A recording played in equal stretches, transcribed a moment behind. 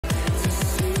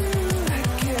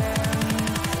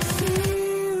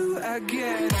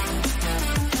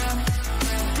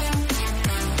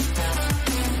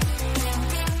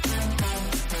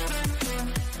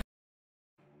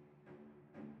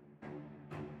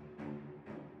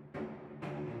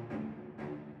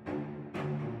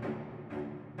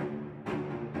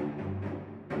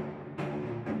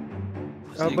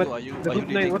But the good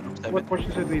night, what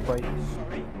portion should we buy?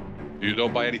 You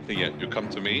don't buy anything yet. You come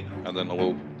to me, and then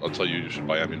I'll tell you should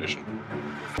buy ammunition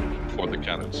for the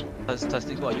cannons.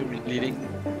 Testing, are you leading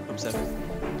from 7?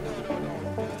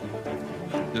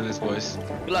 Do this, boys.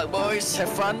 Good luck, boys. Have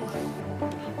fun.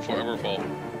 For EverFall.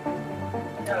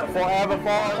 For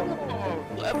EverFall.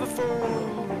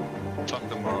 EverFall. Talk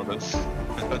the Marauders.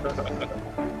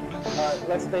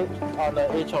 Let's stay on the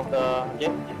edge of the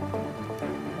gate.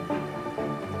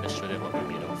 Let's show them what we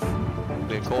made of.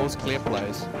 Clear calls, clear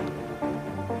plays.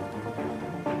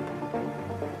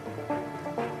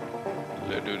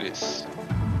 Let's do this.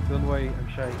 Don't worry, I'm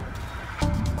shy.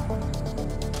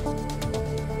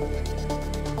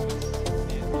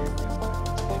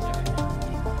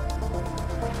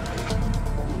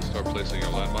 Start placing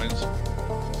your landmines.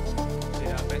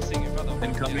 Yeah, fencing in front of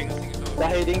Incoming. They're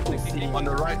heading to C. On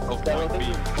the right of They're point B,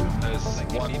 there's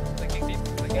one.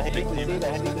 They're heading to C,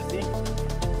 they're heading to C.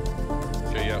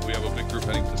 Okay, yeah, we have a big group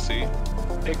heading to C.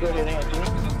 Big group heading at C.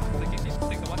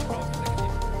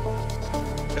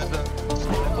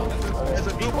 There's a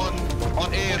group on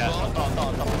A as well.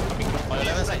 On the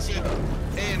left side, C. A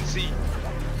and C.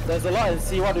 There's a lot in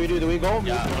C, what do we do? Do we go?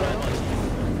 Yeah,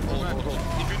 Hold.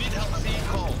 If you need help, C,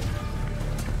 call.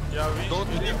 Yeah, Don't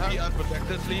leave B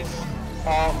unprotected, please.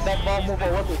 That ball move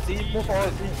forward to C, move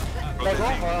forward to C. Let's go,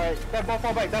 alright. That ball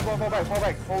fall back, fall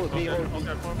back. Hold B, hold B.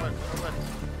 Okay, forward.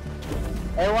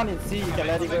 Everyone in C, you can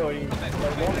let it go already. Let's go.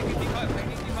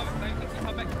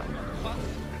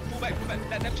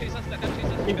 Let them chase us, let them chase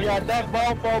us. If you are that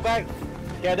ball, fall back.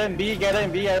 Gather in B,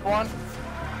 everyone.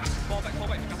 Fall back.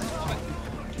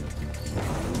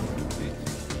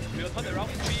 We will turn around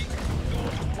in 3, 2,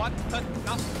 1, turn,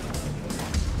 now.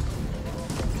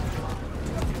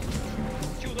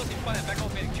 Kill those in front and back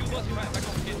off it. Kill those in front and back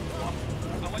off it.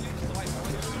 I want you to survive,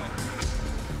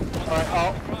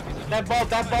 Alright,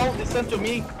 that ball, listen to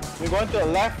me. We're going to the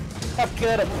left. Help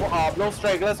clear the blow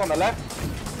stragglers on the left.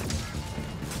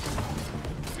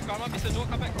 Mr. Joe,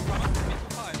 come back from Karma.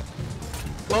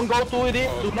 Don't go too deep.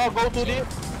 Do not go too deep.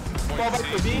 Fall back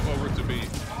to B. Over to B.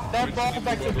 That ball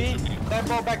back to B. That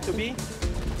ball back to B.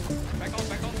 Back off.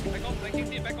 Tanking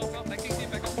team, back off now. Tanking team,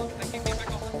 back off.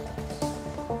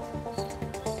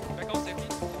 Back off safely.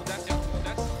 Hold that, yeah. Hold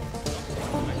that.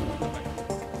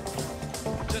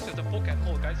 Just have to poke and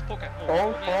hold, guys. Poke and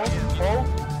hold.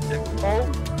 Hold.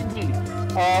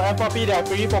 FRP, they are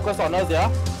pretty focused on us,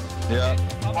 yeah? Yeah.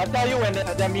 I'll tell you when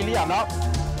they're melee or not.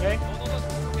 Okay?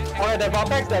 Alright, the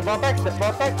vortex.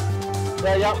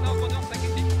 Yeah, yeah. Go down.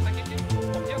 Tanking team. From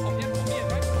here, from me and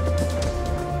right.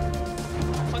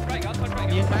 Turn right, turn right.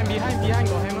 Behind,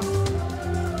 got him.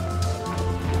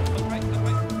 Turn right.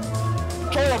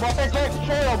 Show your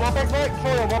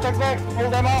vortex back.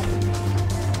 Hold them out.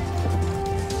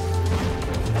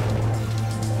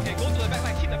 Okay, go to the back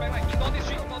line. Keep the back line. Ignore this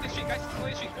street, guys. Go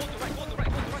to right.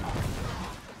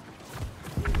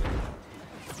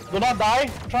 Do not die.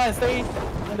 Try and stay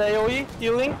in the AoE,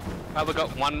 healing. We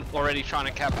got one already trying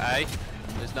to cap A.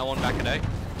 There's no one back at A.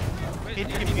 Where is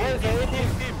the A team?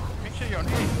 Make sure you're on A.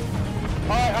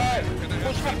 Alright.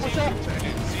 Push up.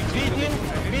 B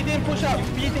team, push up.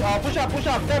 Push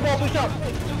up. That ball, push up.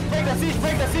 Break the siege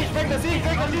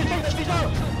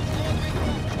out.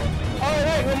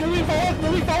 Alright, we're moving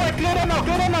forward. Clear them out.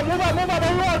 Move up,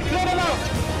 everyone. Clear them out.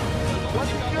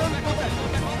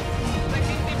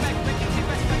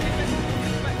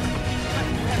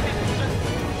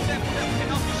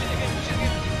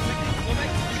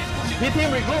 B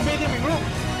team regroup.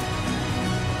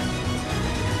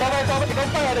 Stop it. Don't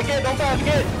fire at the gate. Don't fire at the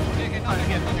gate.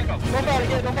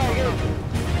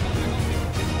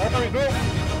 Regroup.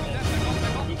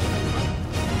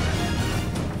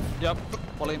 Yep,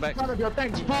 falling back. Fall back. B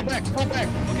team, fall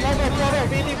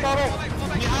back.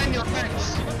 Behind your tanks.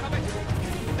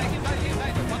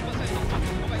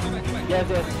 Yes.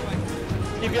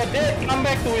 If you're dead, come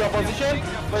back to your position.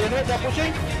 But you know they're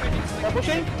pushing.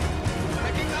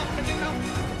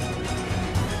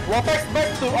 Vortex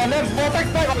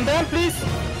back on them, please.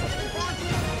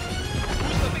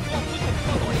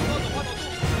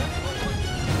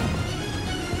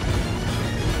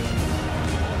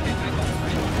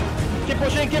 Keep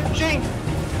pushing.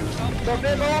 Don't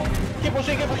let go. Keep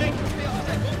pushing.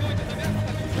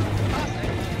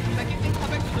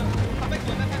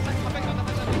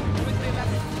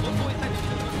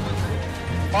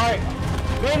 Alright.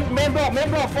 Main block,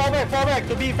 fall back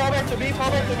to B. So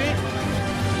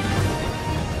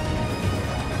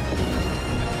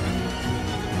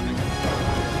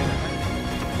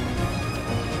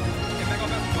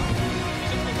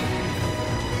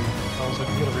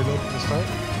we get a reload to start.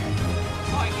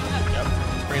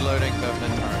 Reload. reloading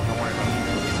permanent turret. Don't worry about it.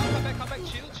 Come back,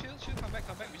 chill, come back.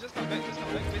 We just come back.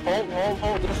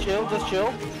 Hold, just chill.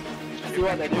 See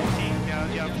what they do.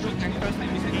 Yeah, few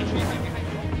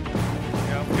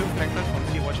tankers from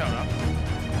C, watch out.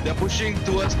 They're pushing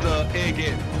towards the A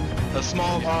gate. A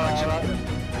small fraction.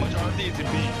 Majority is in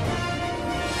B.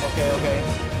 Okay.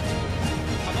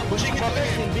 Pushing into A.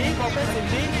 Complex in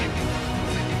B.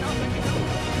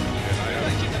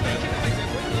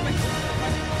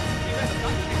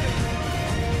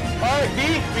 Alright, B,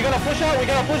 we're gonna push out.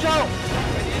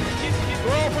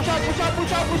 Bro, push out.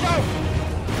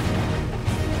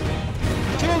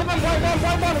 Kill them, right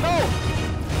down, go.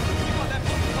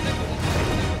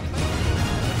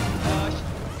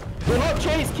 Do not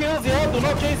chase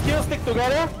kills, stick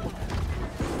together.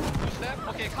 Push them.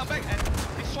 Okay, come back and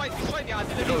destroy the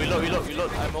artillery.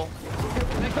 Reload. Ammo.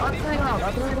 Artillery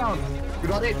down. You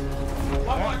got it.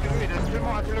 There's 3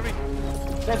 more artillery.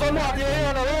 There's one more artillery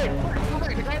on the way. Pull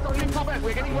back, the guys don't even come back.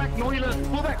 We're getting whacked, no healers.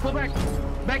 Pull back.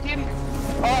 Back in.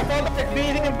 Alright, fall back. B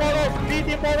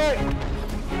team forward.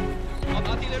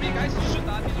 Artillery, guys, shoot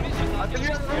the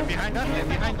artillery. They're behind us, they're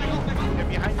behind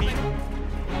me.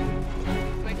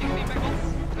 Flanking team back off.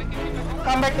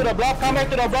 Come back to the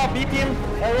block. B team.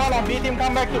 Everyone on B team,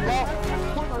 come back to block.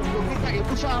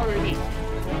 Push out already.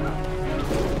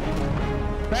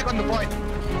 Back on the point.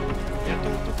 Yeah,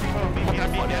 two people on B.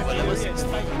 Level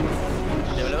 16.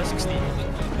 Level 16.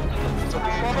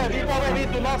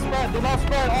 Forward, do not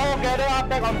spread. All gather up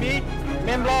back on B.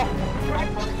 Main block.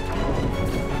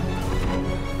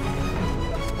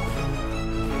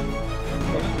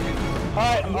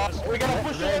 Alright, we're gonna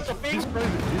push towards the pink. Destroy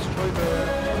the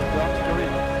artillery.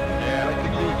 Yeah, I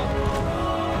think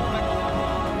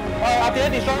Alright, artillery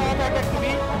destroy all back to B.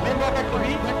 Main block back to B.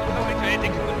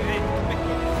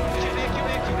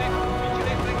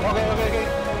 Okay.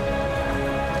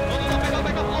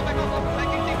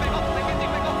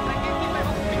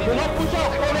 Do not push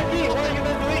out. Quality, what are you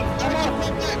guys doing? Come on.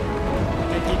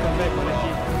 Come back.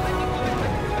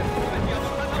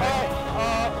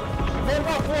 Main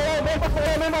block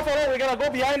forward. We're gonna go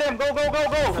behind them. Go. We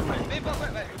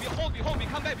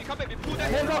come back, we pull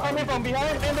them. Main block coming from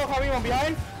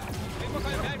behind.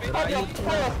 Start your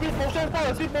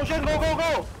speed motion. Go.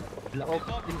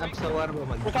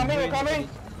 We're coming.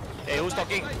 Hey, who's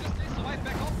talking?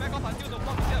 Back off until the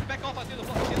block is here. Back off until the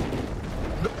block is here.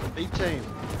 B-chain,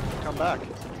 come back.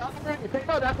 Take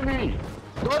out the artillery.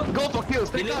 Don't go for kills,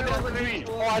 take out the artillery.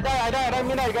 Oh, I die.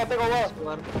 Mina, you gotta take over.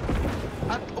 Well,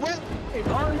 it's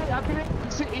already artillery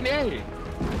in A.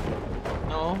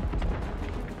 No.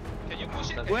 Can you push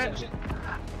it? Where?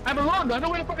 I'm alone, I know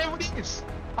where the fuck everybody is.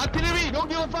 Artillery, don't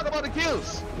give a fuck about the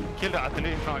kills. Kill the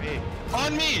artillery in front of A.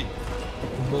 On me!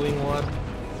 Going war.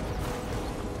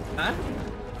 Huh?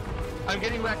 I'm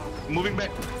getting back, moving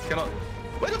back. Cannot.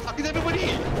 Where the fuck is everybody?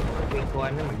 Can, we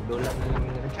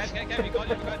got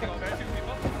you, very few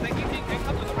people. Flanking team,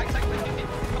 come to the right side, flanking team.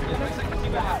 Come to the right side, see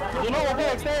where Do not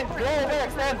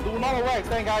overextend. Do not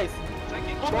overextend, guys.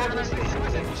 flanking.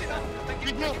 Push it down.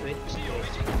 Flanking team. Push it, you're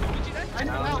reaching there. I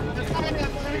know now, there's so many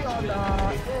artillery on the...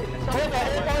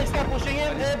 Everybody start pushing in.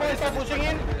 Yeah,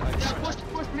 push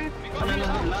please. We got you,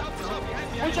 push out, behind.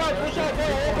 Push out, go, push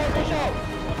out.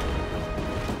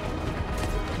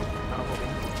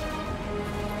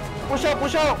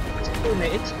 Push out.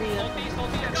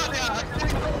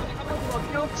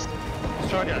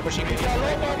 Pushing in.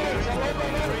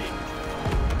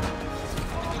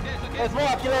 There's more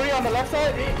artillery on the left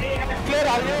side. Clear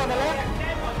artillery on the left.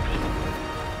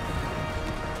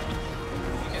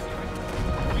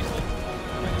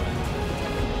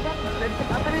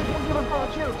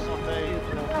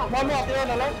 One more artillery on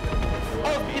the left.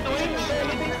 Oh, be doing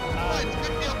anything?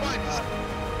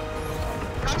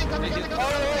 Coming.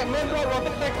 Alright, main block,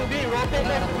 rotate back to B.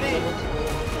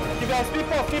 You guys speed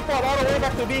port all the way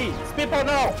back to B. Speed port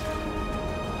now.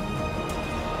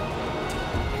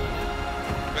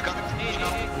 We're coming to B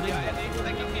now.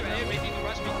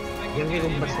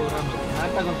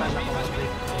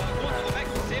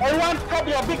 Everyone, drop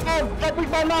your big gun. Drop big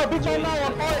gun now. Big gun now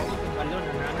on point.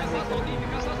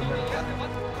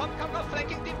 Come,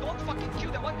 flanking team, don't fucking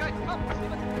kill that one guy. Come,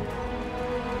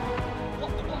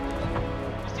 block the block.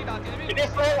 You see the artillery? It is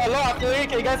a lot of artillery.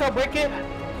 Can you guys help break it?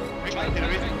 Big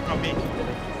artillery from me.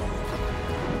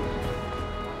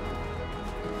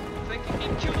 Flanking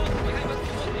team, kill those behind us,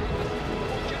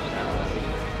 kill those behind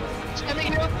us. Coming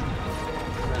here.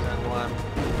 Nice one.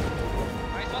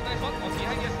 Oh,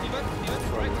 behind you, Steven.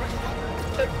 Right.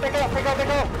 Take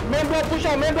out. Main block push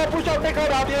out. Take out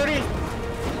the artillery.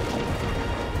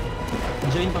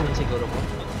 Join pa man siguro po.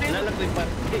 Lalagay pa.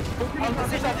 On the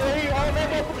siege artillery. Oh,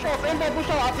 rainbow push off,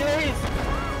 artilleries.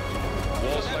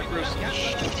 Wall snipers,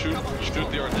 shoot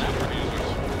the artillery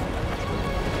users.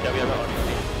 Yeah, we have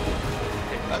already.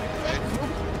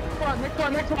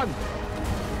 Next one.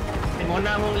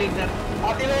 Muna mong leader.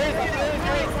 Artilleries.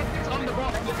 On the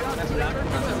box.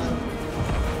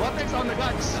 Vortex on the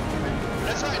guns.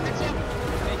 That's right, next one.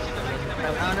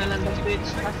 Tao na lang ng switch.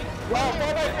 Wow,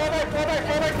 fall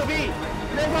back to B.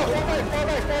 Rainbow, fall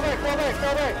back.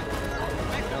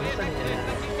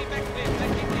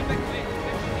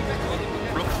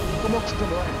 Come on, to the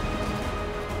right.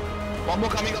 One more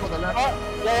coming up on the left.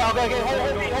 Yeah, okay.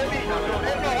 Hold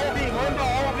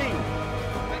B.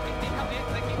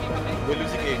 We're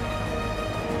losing A.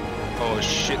 Oh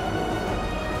shit.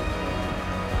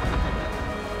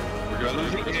 We're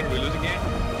losing A. We're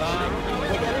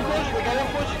getting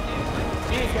pushed.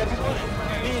 B is getting pushed.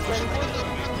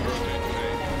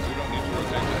 We don't need to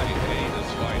rotate to A. A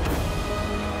is fine.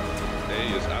 A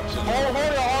is absolutely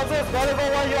Hold your horses. Gotta go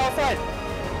while you're outside.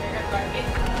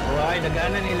 Why,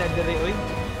 nagana nila dire, oy.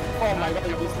 Oh my god,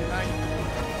 this is nice.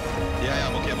 Yeah,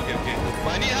 I'm okay.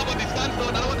 But I need help on these guns though.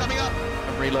 Another one coming up.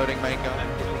 I'm reloading main gun.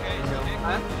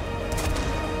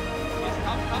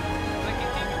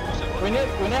 We need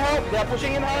help. They are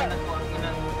pushing in hard.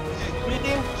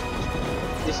 Meeting.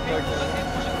 Discord.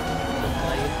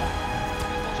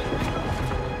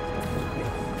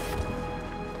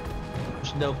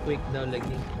 Push daw, quick daw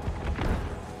lagi.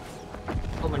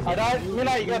 Oh, man. Alright,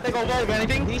 Mina, you gotta take over if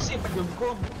anything. Easy, pag-jump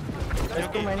ko. There's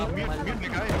too many.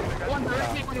 One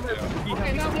directly.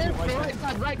 Okay, now there's the right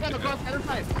side. Right gun across the other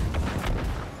side.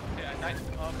 Okay, nice.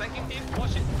 Flanking team,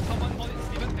 watch it. Someone call it.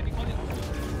 Steven, can you call it?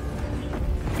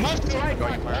 Move to right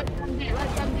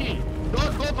gun B.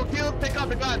 Don't go for kill, take out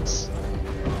the guns.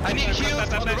 I need heals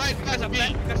on the right gun B.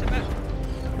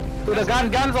 To the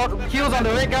guns on heels on the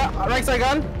right side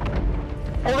gun.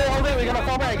 Hold it, we're gonna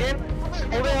fall back again.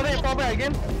 Hold it, fall back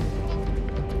again.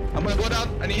 I'm gonna go down.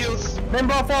 I need heals. Then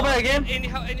bro, fall back again. Any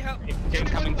help?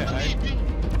 Coming down.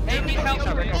 Any help?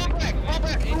 Fall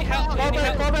back. Any help?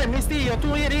 Fall back. Misty, you're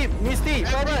too deep. Misty,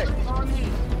 fall back.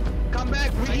 Come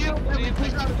back, we heal, and we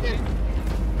push out again.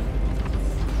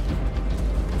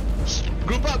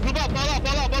 Group up, ball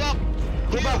up.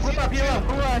 Group up, heal up.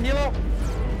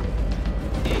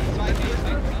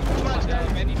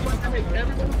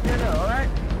 Everyone together, alright?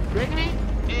 Ready?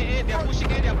 They are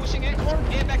pushing it. A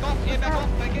back off. Okay.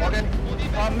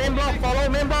 Main block,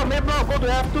 go to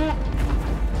F2.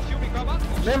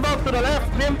 Main block to the left.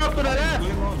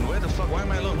 Where the fuck? Why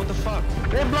am I alone? What the fuck?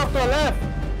 Main block to the left.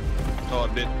 Oh,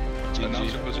 I'm dead.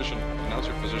 announce your position.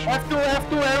 F2,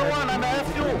 everyone, I'm at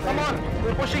F2. Come on,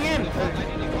 we're pushing in.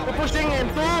 We're pushing in.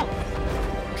 2,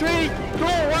 3, 2,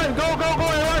 1, go,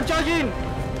 everyone, charge in.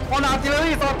 On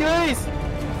artilleries.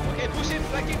 Okay, push it,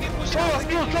 flanking team, push it. Show us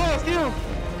skill.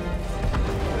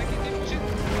 Flanking team, push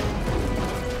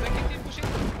it.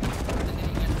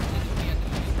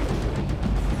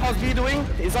 How's B doing?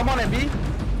 Is someone at B?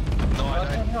 No, I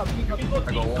got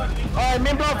one. Alright,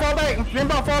 main block fall back to B. Main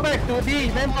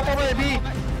block fall back to B.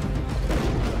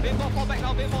 Fall back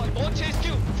now, don't chase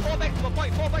Q. Fall back to the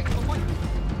point.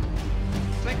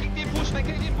 Flanking team push,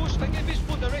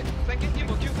 pull the red. Flanking team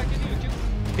will Q.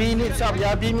 B needs help,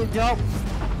 B needs help.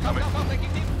 Come,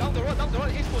 flanking team, down the road,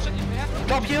 ace motion if we have.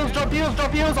 Drop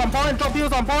heals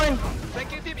on point.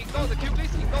 Flanking team, ignore the Q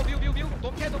please, ignore view.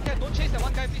 Don't care, don't chase that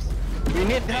one guy please. We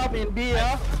need help in B,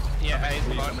 yeah? Yeah, it's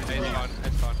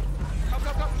fine. Come.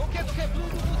 Don't care, blue,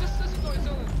 just ignore it.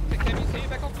 Can you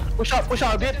back off? Push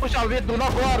out a bit, do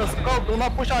not go out of scope, do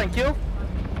not push out and kill.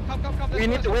 Come. We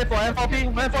need to wait for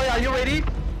M4P. M4P, are you ready?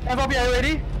 Not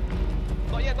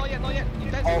yet.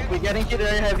 Oh, we're getting hit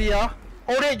very heavy, yeah?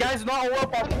 Hold it, guys, not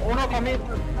commit.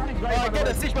 Get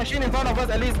the siege machine in front of us,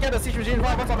 at least get the siege machine in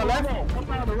front of us on the left.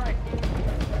 On the right.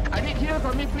 I need heals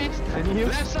on me, please.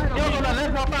 Left side. Heals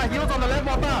on the left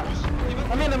mortar.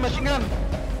 I mean the machine gun.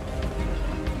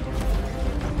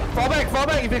 Fall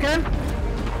back if you can.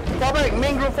 Fall back,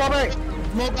 main group, fall back.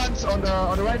 More guns on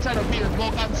the right side of me. There's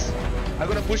more guns. I'm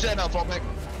gonna push that now. Fall back.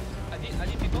 I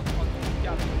need people.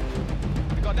 Yeah.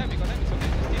 We got them. It's okay.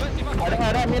 Steven.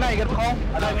 I don't mean I get call.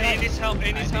 He needs help.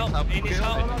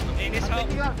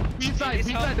 B side,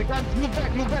 the guns. Move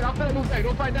back. After that, move back.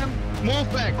 Don't fight them. Move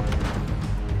back.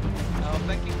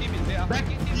 Flanking team is there. Back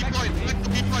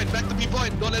to B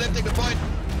point. Don't let them take the point.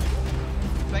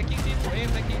 Flanking team to A.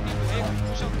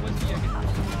 Push up towards B again.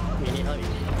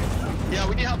 Yeah,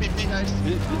 we need help in B, guys.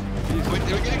 We're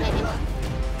getting over.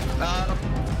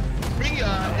 bring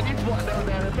any the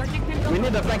flanking team. We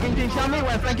need the flanking team. Tell me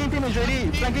when flanking team is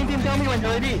ready. Flanking team, tell me when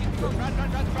you're ready. Run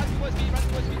towards me, run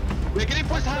towards me. We're getting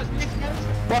pushed hard.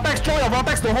 Vortex, throw your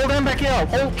vortex to hold them back here.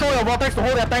 Throw your vortex to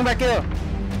hold their tank back here.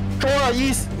 Throw your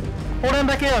east. Hold them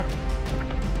back here.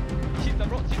 Hit the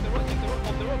road, hit the road, hit the road,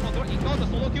 off the road, off the road. Ignore the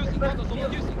solo kills, ignore the solo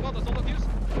kills, ignore the solo kills.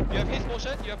 You have haste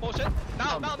motion, you have motion.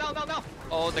 Now.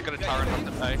 Oh, they're gonna turn on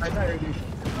the pay. You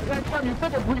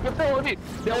can throw it.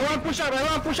 Everyone push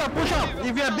up, push up.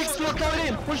 If you have big skill, throw it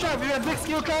in. Push up, if you have big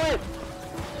skill, throw it.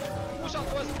 Push out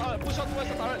towards the turret, push out towards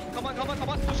the turret. Come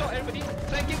on, push out everybody.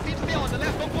 Flanking team, stay on the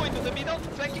left, don't go into the middle.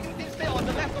 Flanking team, stay on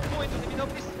the left, don't go into the middle,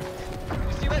 please.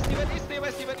 Steven East, stay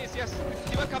where Steven is, yes.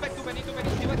 Steven, come back too many.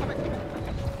 Steven, come back too many.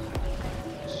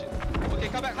 Shit. Okay,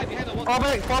 come back, hide behind the wall. Fall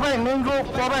back, main group,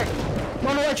 fall back. No,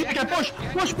 actually, you can push,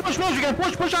 you can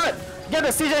push out. Get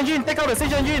the siege engine, take out the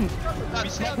siege engine.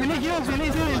 We need heals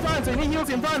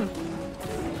in front,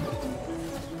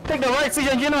 Take the right siege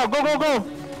engine out, go.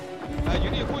 You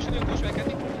need to push, we're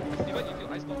getting. Steven, you feel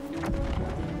ice block.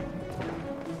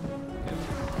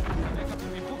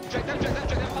 Drag them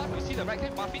hard. We see the right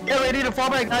hand, Muffin. Get ready to fall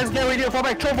back, guys,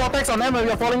 Throw vortex on them when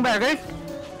we are falling back, okay?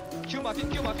 Kill Muffin,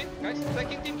 guys.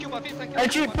 Flanking team, kill Muffin,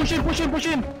 Actually, push in the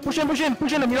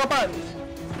middle part.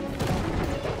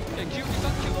 Okay, kill this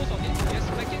one, kill those on it. Yes,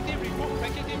 flanking team regroup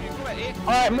at A.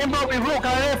 Alright, main block regroup,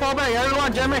 fall back,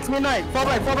 everyone, Jam-X midnight. Fall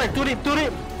back, to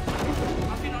it.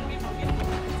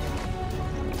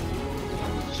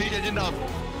 Siege engine down.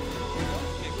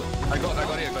 I got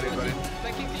it.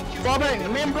 Flanking team, kill. Fall back,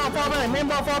 main block,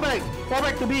 fall back. Fall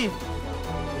back to B.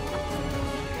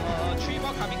 Three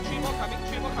more coming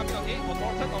on A. On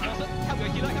Morton. Help your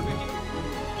healer.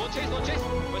 Don't chase.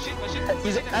 Machine.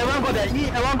 Is it, everyone got their E,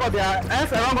 everyone got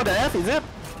their F, is it?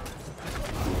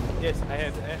 Yes, I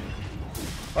have the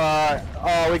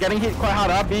F. We're getting hit quite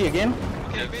hard up, B again.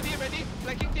 Okay, ready.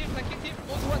 Flanking team,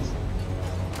 go towards.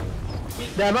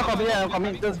 They are not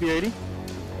coming, just be ready.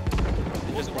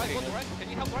 Go to right. Can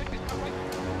you help right?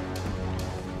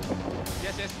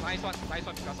 Yes, nice one,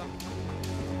 Mikasa.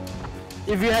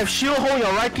 If you have shield, hold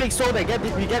your right click so they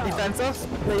we get defenses.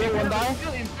 Player one down.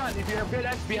 Still in front. If you have great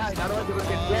X behind, otherwise you will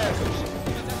get Yes.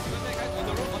 On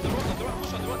the road,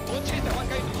 push on the road. Don't chase that one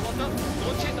guy into the water. On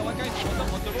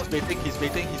the road. He's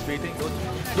baiting.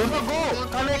 Do not go.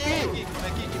 Kaneki. He's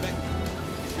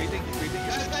baiting.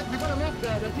 We're gonna move the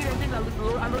T engine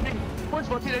unloading. Push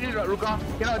for T engine, Ruka.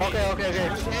 Okay.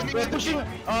 We're pushing.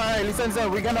 Alright, listen, sir.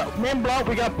 We're gonna main block.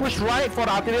 We're gonna push right for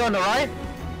the artillery on the right.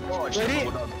 Ready?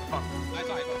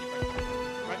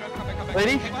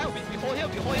 Ready? We hold here.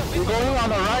 We're going on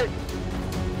the right.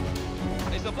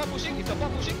 Is the block pushing?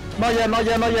 Not yet.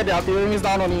 The artillery is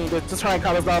down on me. They're just trying to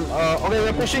cut us down. Okay,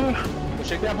 we're pushing.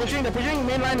 They're pushing.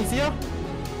 Main line is here.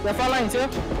 The front line is here.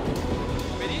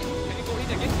 Ready? Can you go in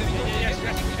again? Yes.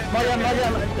 Not yet.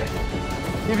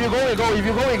 If you go, we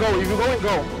go.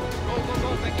 Go.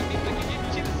 Flanking team.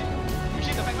 You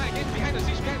see the back line again. Behind the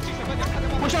siege man.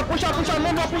 Push up.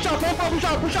 Main block, push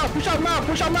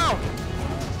up now.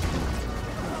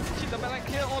 See the back line.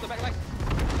 Clear all the back line.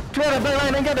 Clear the back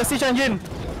line and get the siege engine.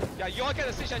 Yeah, you all get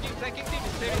the siege engine. Flanking team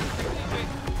is clearing.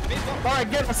 Alright,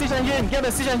 get the siege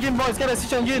engine, boys, get the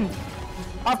siege engine.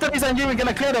 After this engine, we're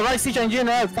gonna clear the right siege engine,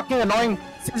 It's fucking annoying.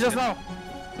 Since just now.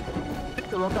 Pick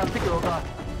the Roka.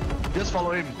 Just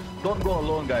follow him. Don't go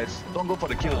alone, guys. Don't go for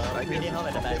the kills. Fall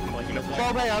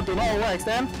back, do not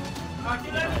overextend.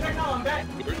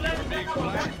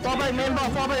 Fall back, main bar,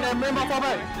 fall back.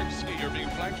 You're being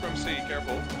flanked from C,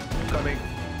 careful. Coming.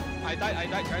 I died,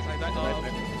 guys. I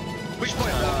died. Which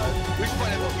point? Which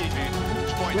point?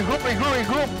 Which point?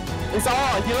 Regroup. It's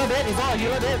all healer dead.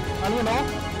 I don't know.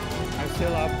 I'm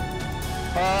still up.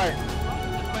 Alright.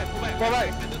 Pull back.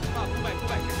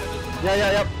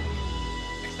 Yeah.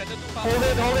 Extended too far. Hold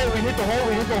it. We need to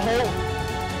hold.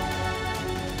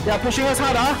 They are pushing us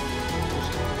hard,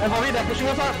 And for me, they're pushing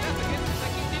us hard.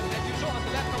 Flanking team, as usual, on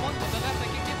the left, come on. On the left,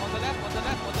 flanking team, on the left.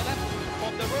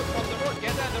 From the road.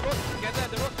 Gather at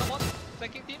the road, come on.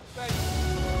 Flanking team, where are you?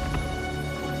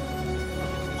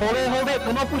 Hold it.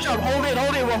 Do not push out. Hold it.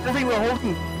 We're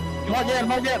holding. Not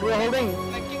yet. We're holding.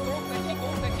 Flanking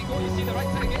go. You see the right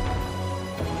side again?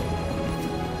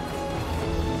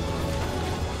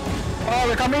 Oh,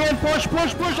 we're coming in. Push.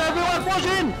 Everyone, push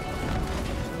in.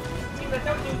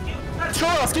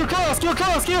 Throw a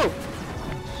skill.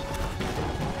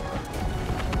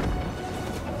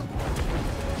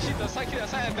 Shit, the side kill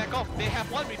aside and back off. They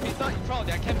have one repeater in front of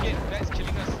their camp gate. That's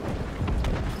killing us.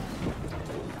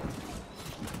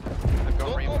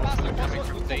 Don't go past the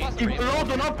crossroads. If you're low,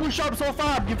 do not push up so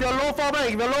far. If you're low, fall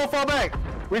back.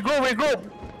 We group.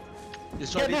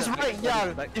 Get this right,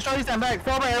 yeah. Destroy this and back.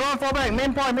 Fall back, everyone fall back.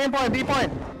 Main point, B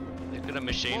point. They've got a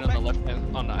machine on the left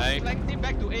hand, on the A. Flank team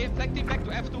back to A, flank team back to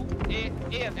F2. A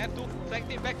and F2. Flank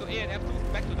team back to A and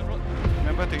F2. Back to the road.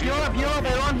 Remember to Heal up,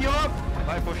 everyone, heal up.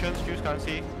 buy potions, choose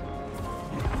currency.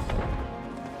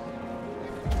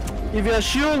 If you're a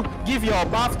shield, give your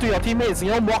buff to your teammates.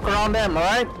 You don't walk around them,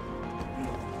 alright?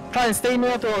 Try and stay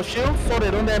near to a shield so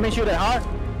they don't damage you that hard.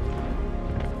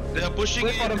 They are pushing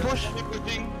Wait for them push.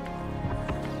 Pushing.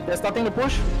 They're starting to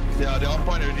push. They're on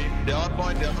point already. They're on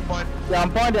point. They're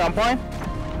on point.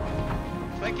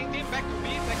 Flanking team back to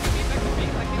B, flanking team back to B,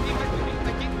 flanking team back to B,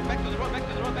 flanking back to the road,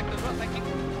 flanking.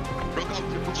 Broke out.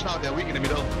 They push now. They're weak in the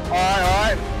middle.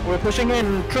 Alright. We're pushing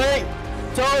in. 3,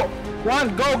 2,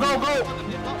 1, go. Go.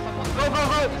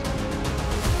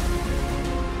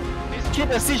 Keep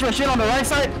the siege machine on the right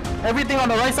side. Everything on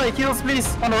the right side kills, please.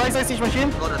 On the right side, siege machine.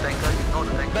 Ignore the tanker, ignore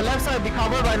the tanker. The left side be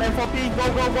covered by an M4P.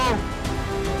 Go.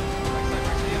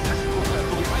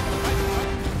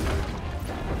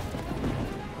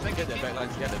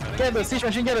 Get the siege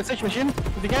machine,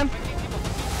 if you can. Push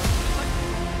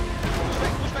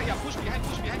back, yeah, push behind. Go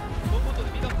to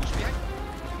the middle, push behind.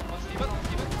 On Steven.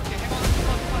 Okay, hang on.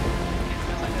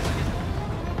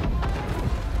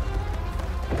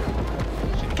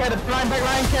 Care the line, back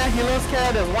line, care, healers,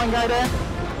 care. There's one guy there.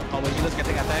 Oh, the healer's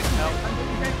getting attacked. Help.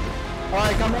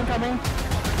 Alright, coming.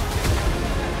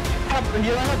 Help the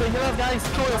healers, guys.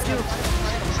 Throw your skills.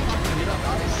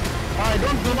 Alright, do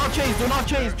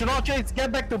not chase.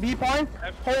 Get back to B point.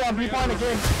 Hold on B point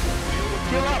again.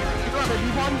 Heal up at B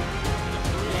point.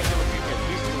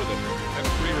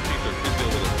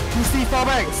 PC, fall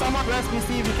back. Someone rest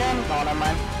PC if you can. No, never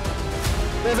mind.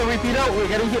 There's a repeater. We're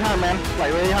getting hit hard, man.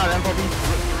 Like really hard, M4B.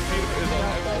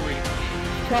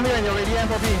 Come here and you're ready,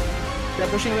 M4B. They're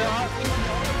pushing real hard.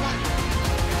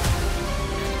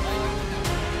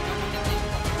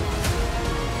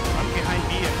 I'm behind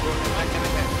B and go attack.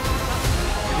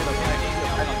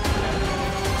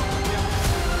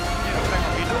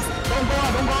 Don't go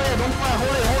out, don't fire.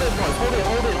 Hold it, boys. Hold it.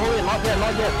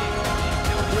 Not yet.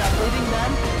 We are waiting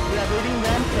them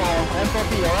for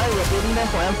M4P, alright? We are waiting them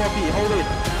for M4P. Hold it.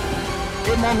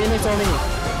 8 more minutes only.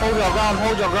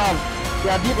 Hold your ground. They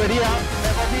are deep already, huh?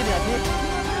 M4P, they are deep.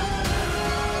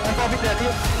 M4P, they are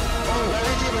deep. Oh,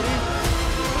 very deep already.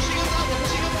 Pushing him up.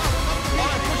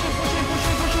 Alright, pushing.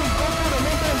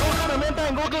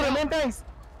 Go to the main tanks.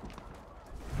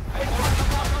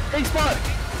 Take spot.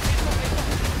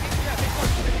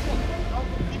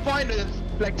 Point is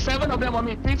like 7 of them on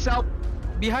me. Please help.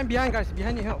 Behind, guys.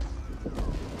 Behind you, help.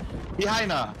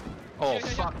 Behind Oh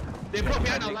fuck. They broke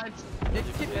behind our lines. They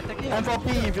keep attacking.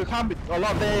 M4P, if you come a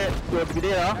lot there, you'll be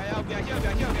there, huh? Yeah, we are here.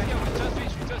 We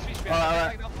just switch.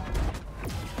 Alright.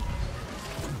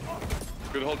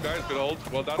 Good hold, guys. Good hold.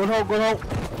 Well done. Good hold.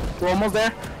 We're almost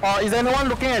there. Is anyone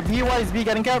looking at B? Why is B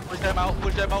getting kept? Push them out.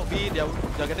 B.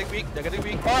 They're getting weak.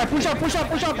 Alright, push up. Push them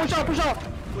out. Push out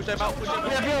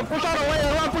the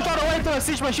way to the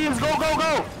siege machines. Go.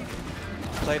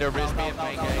 Play the wrist me and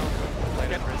main game.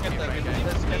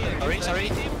 Sorry.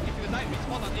 If you die,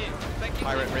 respawn on A.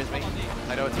 Pirate wrist me.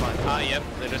 I know it's fine. Yep.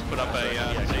 They just put up a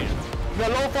siege. If you're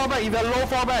low, fall back.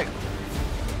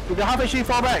 If you're half HP,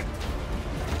 fall back.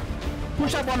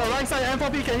 Push up on the right side.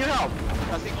 M4P, can you help?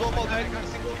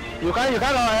 You can.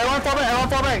 Everyone fall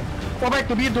back. Fall back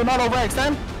to B. Do not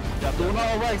overextend.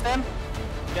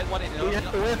 Get one in. We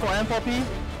have to wait for M4P.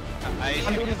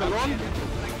 Can't do this alone.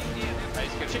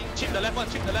 Chip the left one.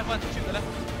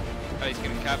 He's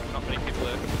getting capped. Not many people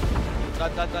there.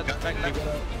 Done. Back.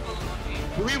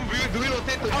 Do we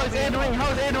rotate to How is A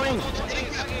doing?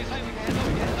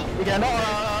 We cannot.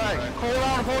 Alright.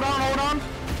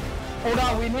 Hold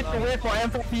on. We need to wait for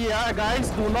M4P, guys.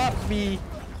 Do not be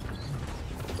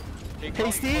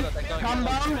hasty. Calm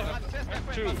down.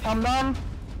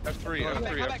 F3.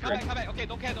 Come back. Okay,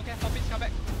 don't care. Stop it, come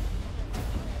back.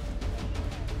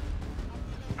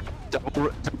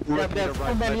 There's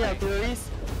too many artilleries.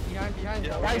 Behind.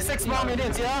 Guys, 6 more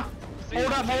minutes, yeah?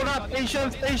 Hold up.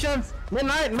 Patience.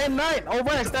 Midnight.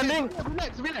 Overextending.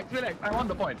 Relax. I'm on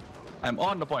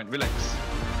the point. Relax.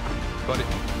 Got it.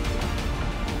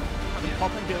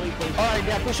 Alright,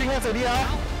 they are pushing us already, Now, we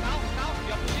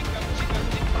are pushing.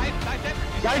 Dive them.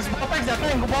 Guys, vortex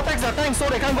their tank so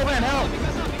they can't go back and help.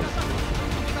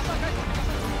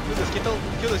 Kill the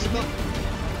skittle.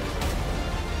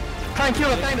 Try and kill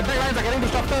the tank, the back lines are getting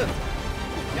disrupted.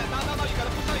 Yeah, now, you gotta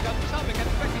push out. We're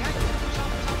getting back behind. Push out.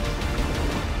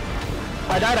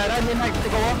 I died, midnight,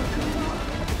 take over.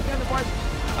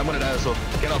 I'm gonna die also.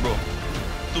 Cannot, bro.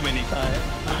 Too many.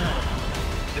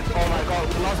 Oh my god,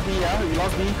 we lost B, yeah? We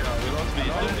lost B. We lost B.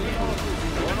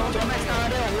 John next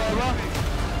time there, whoever.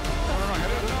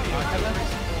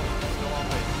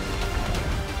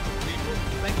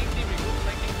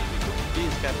 B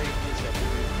is capping.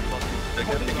 They're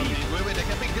capping. Wait, they're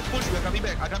capping. Just push. We're coming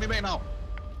back. I'm coming back now.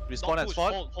 Respawn at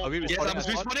spot. Are we Yes, I'm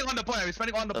respawning? respawning on the point. I'm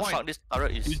respawning on the point. This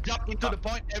turret is. You jump into the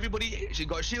point. Everybody, she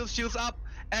got shields up.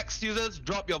 X users,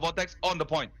 drop your vortex on the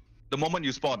point. The moment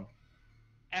you spawn.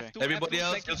 F2, Everybody F2, else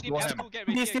flanking just team, go F2, ham. get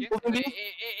ready again.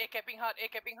 A capping hard, A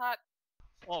capping hard.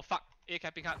 Oh fuck, A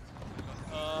capping hard.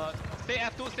 Stay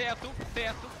F2, stay F2, stay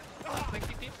F2.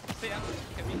 Flanking team, stay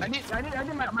F2. I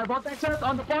need my vortexes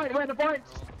on the point. Where the point?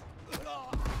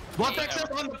 Vortexes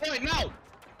on the point now.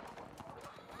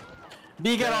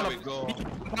 B get on There we the go.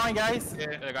 point, guys.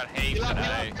 They got haste Get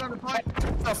today. on the point.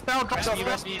 The spell drops.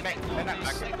 Everyone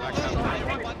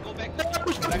go back.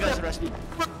 Push the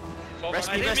I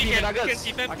think we can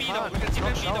defend B now. We can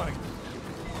defend B now.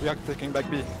 We are taking back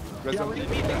B. Rest of B.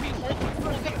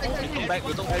 Back,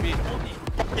 we don't have B.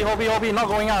 Hold B, not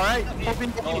going out, right? Hold B.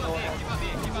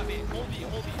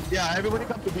 Yeah, everybody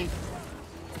come to me.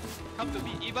 Come to B.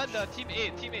 Even the team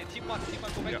A, team 1,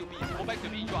 go back to B. Go back to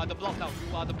B. You are the block now.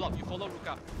 You are the block. You follow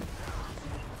Ruka.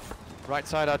 Right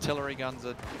side artillery guns.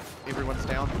 Everyone's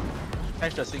down.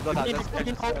 Catch the single target.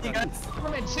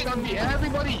 Come and sit on me,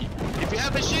 everybody. If you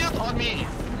have a shield on me,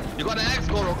 you got an X,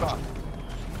 go Roka.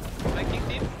 Flanking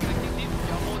team. You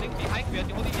are holding behind. We are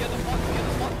holding near the spot.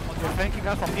 They're flanking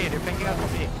us from A. They're flanking us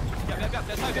from A. Yeah.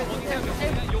 That's why we are holding here.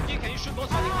 Yogi, can you shoot those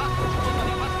running past?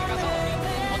 Because on me.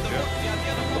 On the road. We are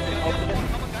near the spot.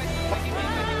 Come on, guys. Flanking team.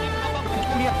 Come up.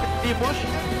 Push.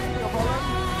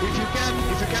 If you can,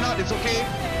 if you cannot, it's okay.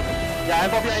 Yeah,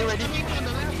 I'm are you ready?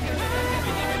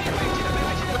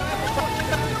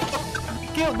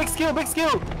 Big skill. Mikasa,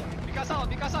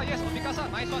 yes, on Mikasa,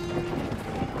 nice one.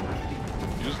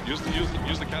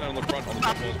 Use the cannon on the front. On the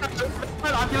front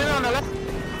wall. Artillery on the left.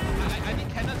 I need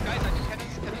cannons, guys. I need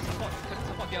cannons support.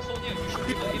 They are so near. You should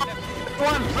be able to hit them.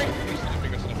 One, break.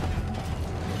 Pick us up.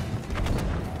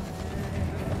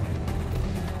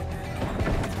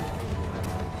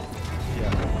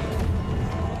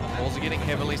 Walls are getting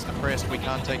heavily suppressed. We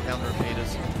can't take down the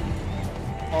repeaters.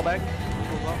 Fall back.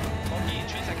 Loki in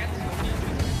 3 seconds.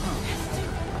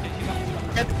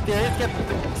 Get. Focus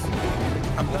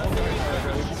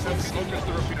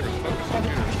the repeaters. Focus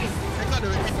the repeaters. Take out the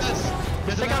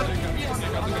repeaters.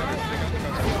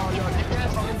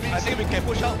 I think we can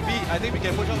push out B.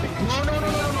 No.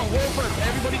 Hold first.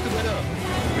 Everybody together.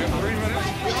 We have 3 minutes.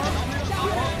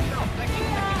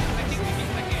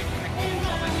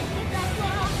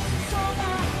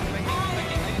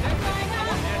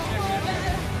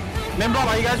 Member,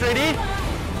 are you guys ready?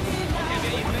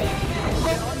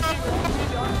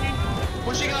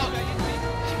 Pushing out.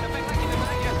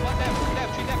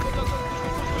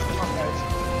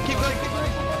 Keep going.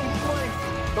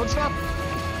 Don't stop.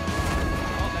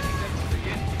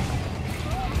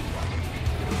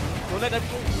 Don't let them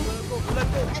go.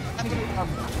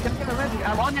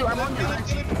 I'm on you.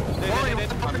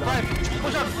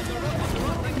 Push up.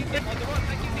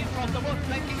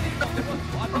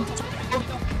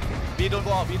 B don't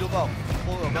go out.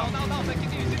 Hold on. Now, flanking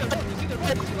team. You see the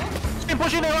road?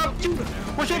 Push it up.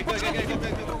 Push it.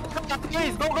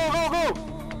 Please, go.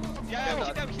 Yeah, we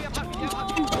hit them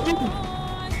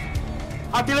hard.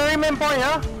 Artillery main point,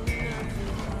 yeah?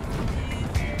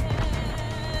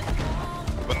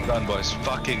 Well done, boys.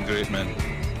 Fucking great, man.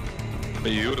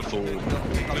 Beautiful.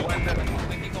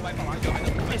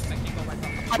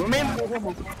 Main.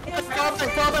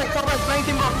 Fall back. Flank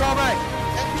team up, fall back.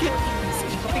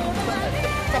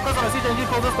 Focus on the siege engine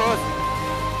closest to us.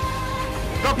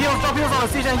 Drop heals on the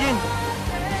siege engine.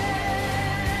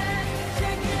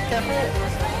 Careful.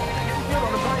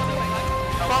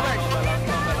 Fall back.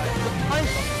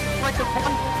 Like the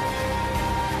point.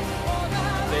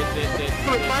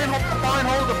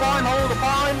 Hold the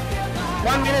point.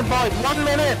 1 minute, boys. 1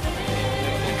 minute.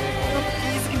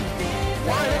 Easy.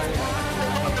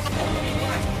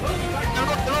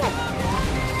 Hello.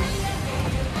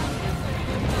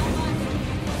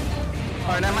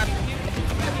 Alright, I'm at.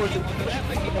 Push it.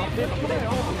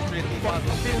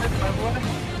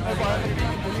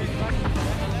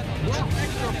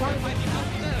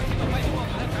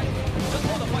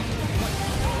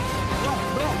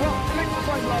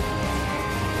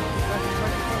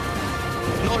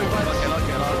 No revival.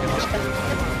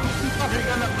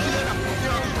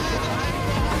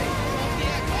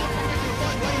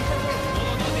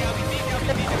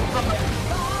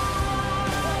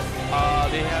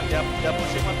 They're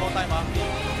pushing one more time.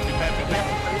 Prepare.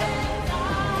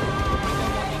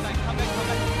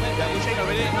 They're pushing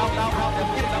already.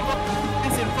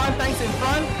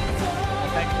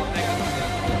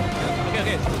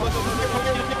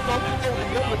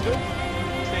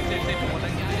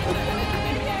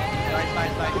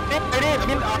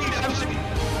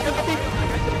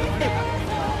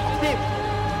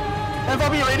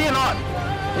 M4P ready or not?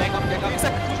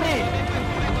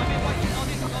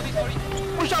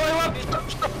 Push out everyone!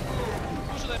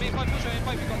 Push to the main point, push to the main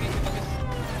point, we got this,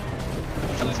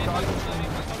 Push to the main point, push to the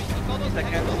main point, sorry.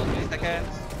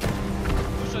 Seconds.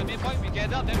 Push to the main point, we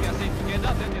get up, then we are safe. We get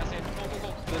up, then we are safe. Go.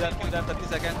 Do them, 30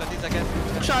 seconds.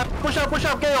 Push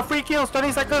up, get your free kills,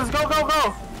 20 seconds, go!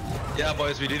 Yeah,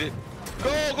 boys, we did it. Go,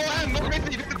 Ham, go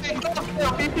crazy, go crazy.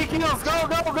 Your 50 kills, go!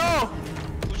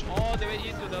 Push all the way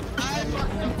into the...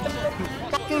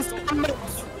 Fucking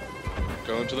stomachs!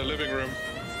 Go into the living room.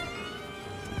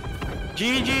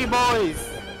 GG, boys!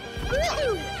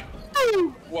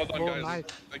 Well done, guys. Nice.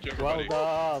 Thank you, everybody.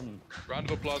 Well done.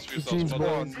 Round of applause for yourselves.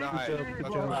 Well done.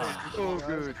 So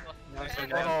good.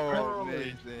 Oh,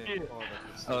 amazing.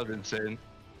 That was insane.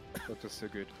 That was so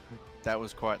good. That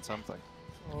was quite something.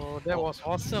 Oh, that was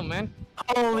awesome, man.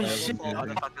 Holy shit! Wow,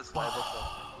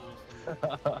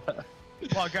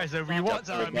 guys, the rewards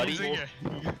are amazing.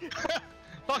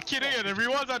 Not kidding, the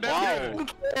rewards are damn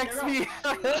good. XP!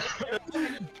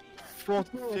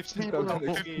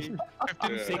 15,000.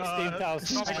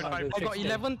 16,000. I got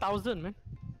 11,000, man.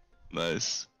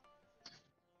 Nice.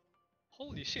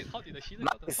 Holy shit, how did the healer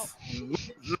got the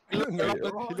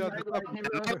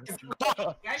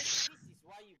top? Guys, this is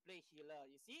why you play healer.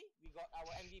 You see, we got our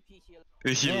MVP healer.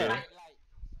 The healer.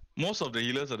 Most of the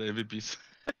healers are the MVPs.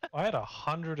 I had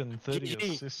 130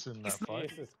 assists in that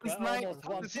fight. It's like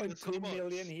almost 1.2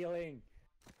 million healing.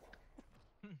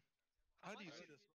 How do you see